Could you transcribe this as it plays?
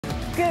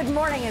Good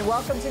morning and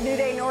welcome to New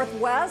Day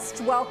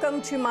Northwest.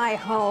 Welcome to my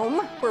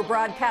home. We're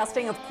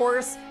broadcasting, of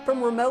course,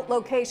 from remote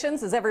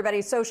locations as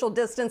everybody's social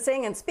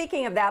distancing. And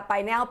speaking of that,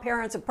 by now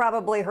parents have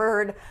probably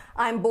heard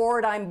I'm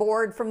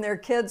bored from their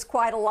kids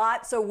quite a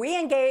lot. So we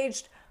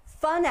engaged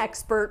fun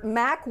expert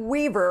Mac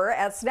Weaver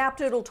at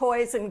Snapdoodle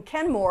Toys in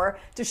Kenmore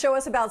to show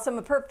us about some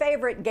of her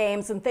favorite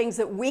games and things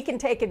that we can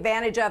take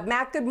advantage of.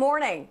 Mac, good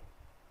morning.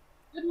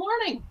 Good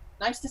morning.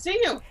 Nice to see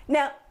you.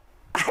 Now,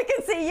 I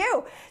can see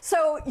you.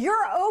 So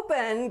you're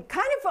open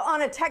kind of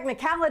on a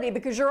technicality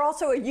because you're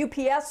also a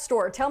UPS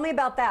store. Tell me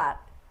about that.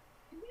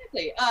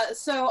 Exactly.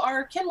 So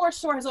our Kenmore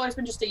store has always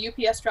been just a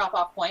UPS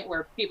drop-off point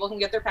where people can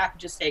get their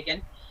packages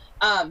taken.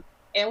 And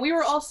we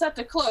were all set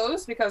to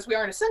close because we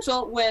aren't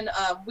essential when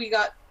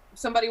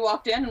somebody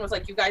walked in and was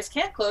like, you guys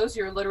can't close.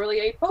 You're literally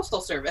a postal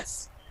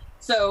service.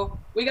 So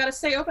we got to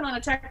stay open on a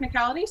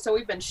technicality. So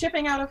we've been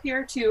shipping out of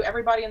here to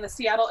everybody in the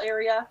Seattle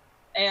area.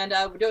 And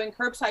we're doing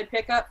curbside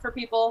pickup for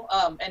people,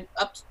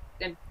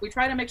 and we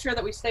try to make sure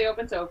that we stay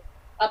open so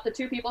up to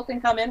 2 people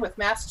can come in with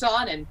masks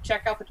on and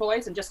check out the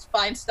toys and just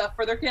find stuff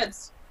for their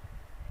kids.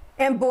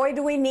 And boy,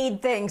 do we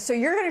need things. So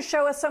you're going to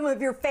show us some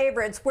of your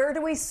favorites. Where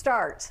do we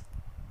start?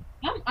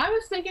 I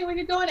was thinking we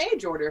could go in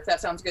age order if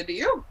that sounds good to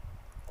you.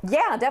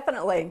 Yeah,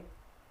 definitely.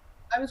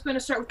 I was going to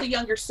start with the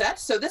younger set.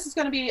 So this is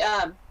going to be,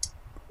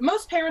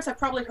 most parents have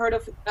probably heard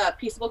of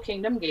Peaceable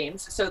Kingdom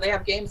games. So they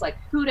have games like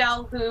Hoot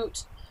Owl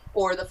Hoot,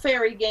 or the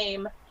fairy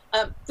game.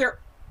 They're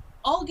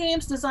all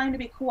games designed to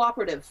be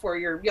cooperative for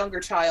your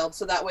younger child,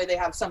 so that way they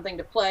have something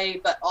to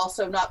play, but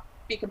also not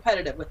be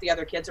competitive with the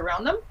other kids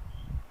around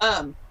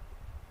them,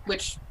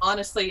 which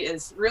honestly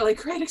is really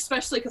great,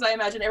 especially because I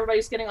imagine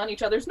everybody's getting on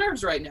each other's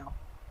nerves right now.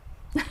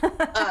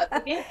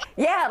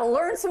 Yeah, to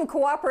learn some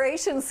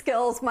cooperation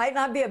skills might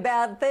not be a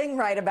bad thing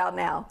right about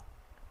now.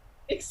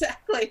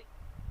 Exactly.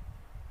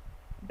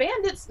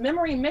 Bandit's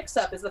Memory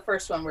Mix-Up is the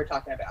first one we're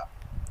talking about.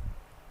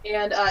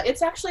 And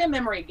it's actually a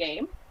memory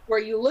game where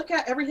you look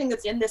at everything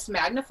that's in this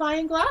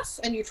magnifying glass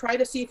and you try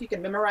to see if you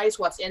can memorize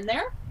what's in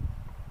there.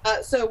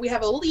 So we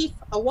have a leaf,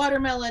 a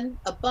watermelon,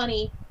 a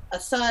bunny,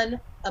 a sun,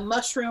 a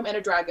mushroom, and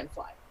a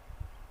dragonfly.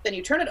 Then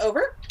you turn it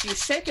over, you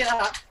shake it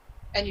up,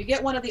 and you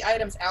get one of the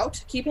items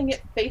out, keeping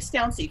it face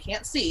down so you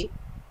can't see.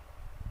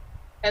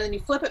 And then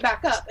you flip it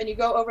back up and you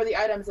go over the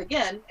items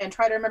again and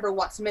try to remember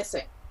what's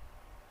missing.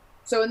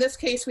 So in this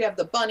case, we have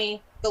the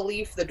bunny, the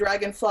leaf, the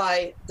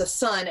dragonfly, the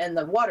sun, and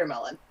the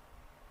watermelon.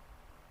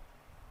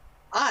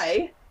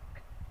 I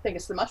think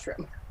it's the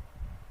mushroom.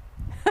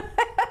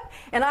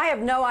 And I have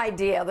no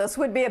idea. This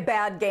would be a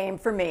bad game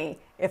for me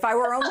if I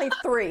were only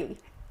 3.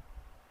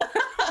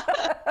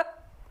 It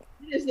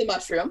is the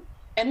mushroom.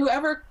 And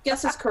whoever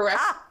guesses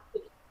correct.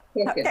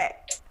 Okay.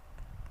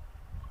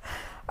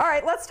 All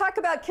right, let's talk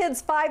about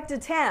kids 5 to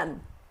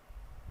 10.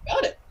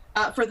 Got it.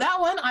 For that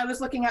one, I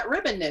was looking at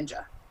Ribbon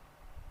Ninja,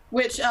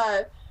 which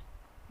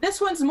this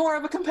one's more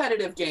of a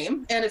competitive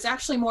game, and it's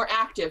actually more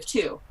active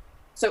too.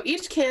 So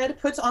each kid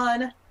puts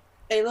on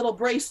a little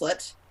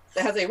bracelet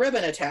that has a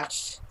ribbon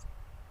attached,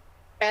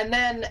 and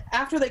then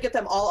after they get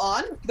them all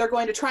on, they're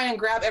going to try and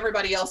grab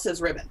everybody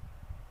else's ribbon.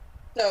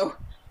 So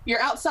you're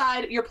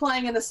outside, you're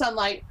playing in the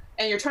sunlight,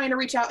 and you're trying to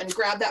reach out and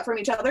grab that from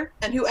each other,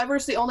 and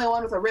whoever's the only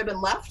one with a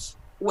ribbon left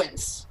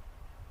wins.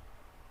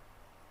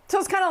 So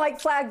it's kind of like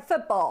flag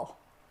football.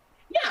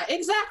 Yeah,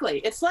 exactly.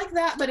 It's like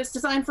that, but it's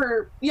designed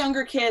for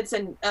younger kids,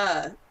 and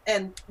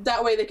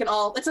that way they can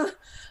all. It's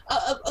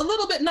a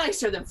little bit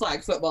nicer than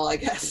flag football, I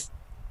guess.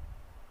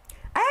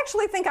 I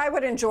actually think I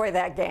would enjoy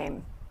that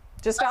game,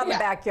 just out in the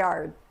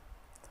backyard.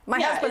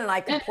 My husband and I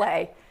can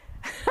play.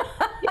 And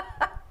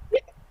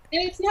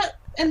it's not.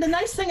 And the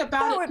nice thing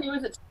about it too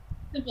is it's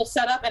a simple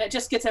setup, and it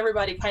just gets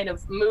everybody kind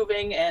of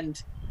moving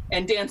and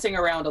dancing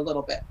around a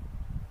little bit.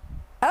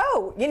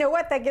 Oh, you know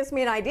what? That gives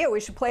me an idea. We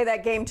should play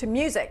that game to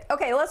music.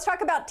 Okay, let's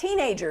talk about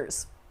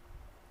teenagers.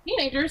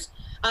 Teenagers,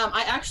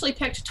 I actually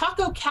picked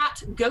Taco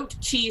Cat Goat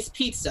Cheese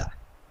Pizza.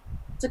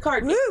 It's a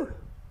card game. Woo!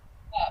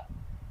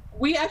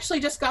 We actually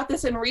just got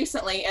this in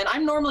recently, and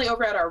I'm normally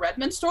over at our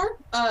Redmond store,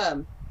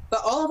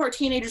 but all of our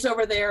teenagers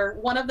over there,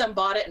 one of them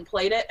bought it and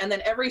played it, and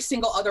then every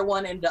single other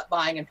one ended up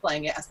buying and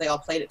playing it as they all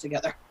played it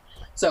together.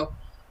 So,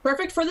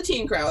 perfect for the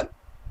teen crowd.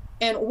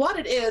 And what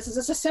it is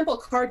it's a simple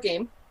card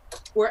game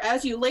where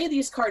as you lay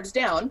these cards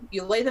down,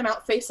 you lay them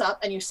out face up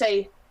and you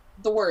say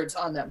the words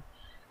on them.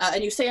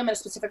 And you say them in a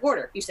specific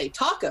order. You say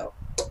taco,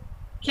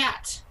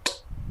 cat,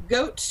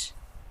 goat,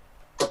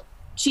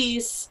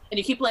 cheese, and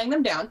you keep laying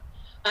them down.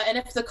 And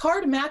if the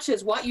card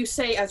matches what you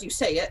say as you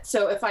say it,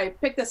 so if I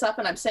pick this up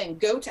and I'm saying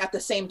goat at the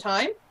same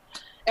time,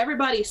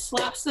 everybody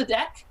slaps the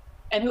deck,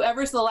 and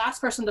whoever's the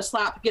last person to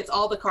slap gets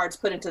all the cards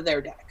put into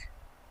their deck.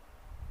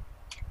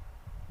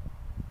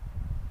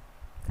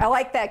 I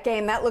like that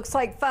game. That looks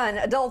like fun.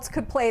 Adults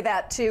could play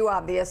that too,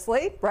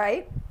 obviously,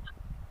 right?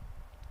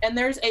 And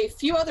there's a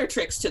few other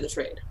tricks to the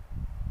trade.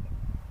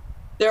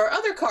 There are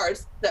other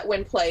cards that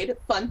when played,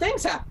 fun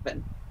things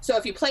happen. So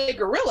if you play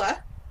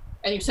Gorilla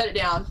and you set it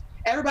down,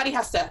 everybody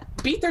has to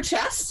beat their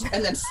chest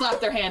and then slap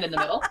their hand in the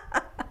middle.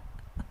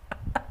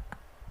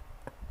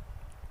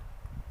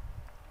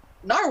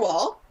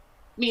 Narwhal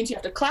means you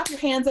have to clap your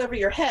hands over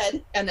your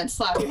head and then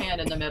slap your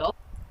hand in the middle.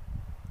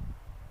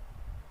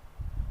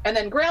 And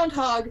then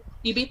groundhog,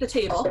 you beat the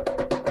table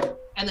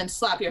and then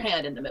slap your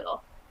hand in the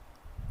middle.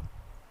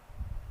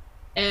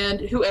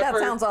 And whoever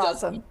that sounds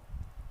awesome.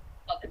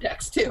 The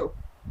text too.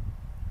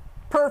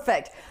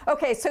 Perfect.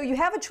 Okay, so you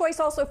have a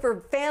choice also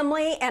for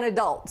family and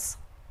adults.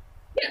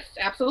 Yes,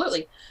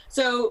 absolutely.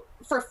 So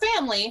for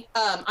family,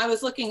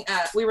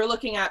 we were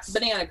looking at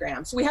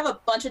bananagrams. We have a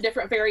bunch of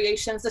different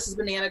variations. This is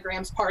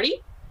Bananagrams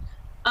Party.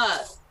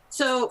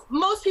 So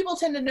most people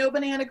tend to know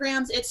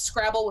bananagrams. It's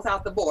Scrabble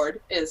without the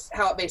board is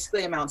how it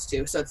basically amounts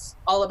to. So it's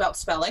all about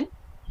spelling.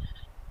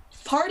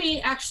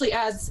 Party actually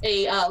adds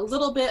a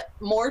little bit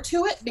more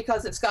to it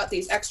because it's got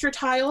these extra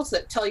tiles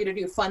that tell you to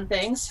do fun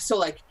things. So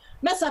like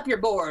mess up your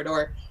board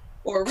or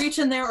reach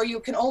in there, or you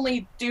can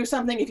only do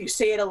something if you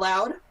say it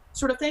aloud,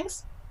 sort of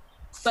things.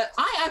 But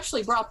I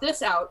actually brought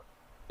this out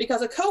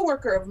because a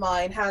coworker of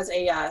mine has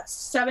a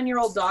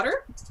 7-year-old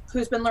daughter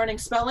who's been learning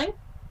spelling.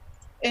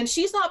 And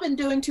she's not been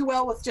doing too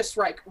well with just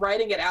like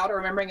writing it out or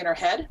remembering in her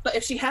head. But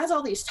if she has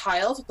all these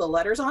tiles with the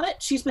letters on it,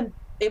 she's been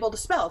able to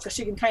spell because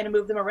she can kind of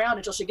move them around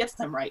until she gets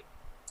them right.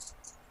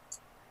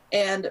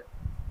 And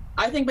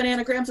I think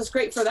Bananagrams is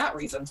great for that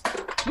reason.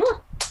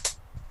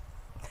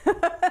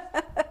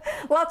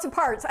 Lots of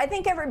parts. I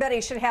think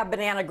everybody should have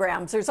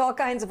bananagrams. There's all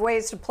kinds of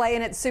ways to play,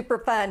 and it's super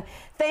fun.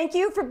 Thank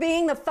you for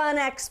being the fun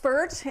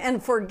expert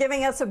and for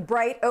giving us a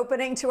bright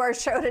opening to our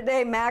show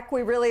today, Mac.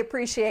 We really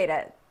appreciate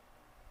it.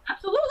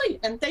 Absolutely.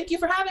 And thank you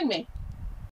for having me.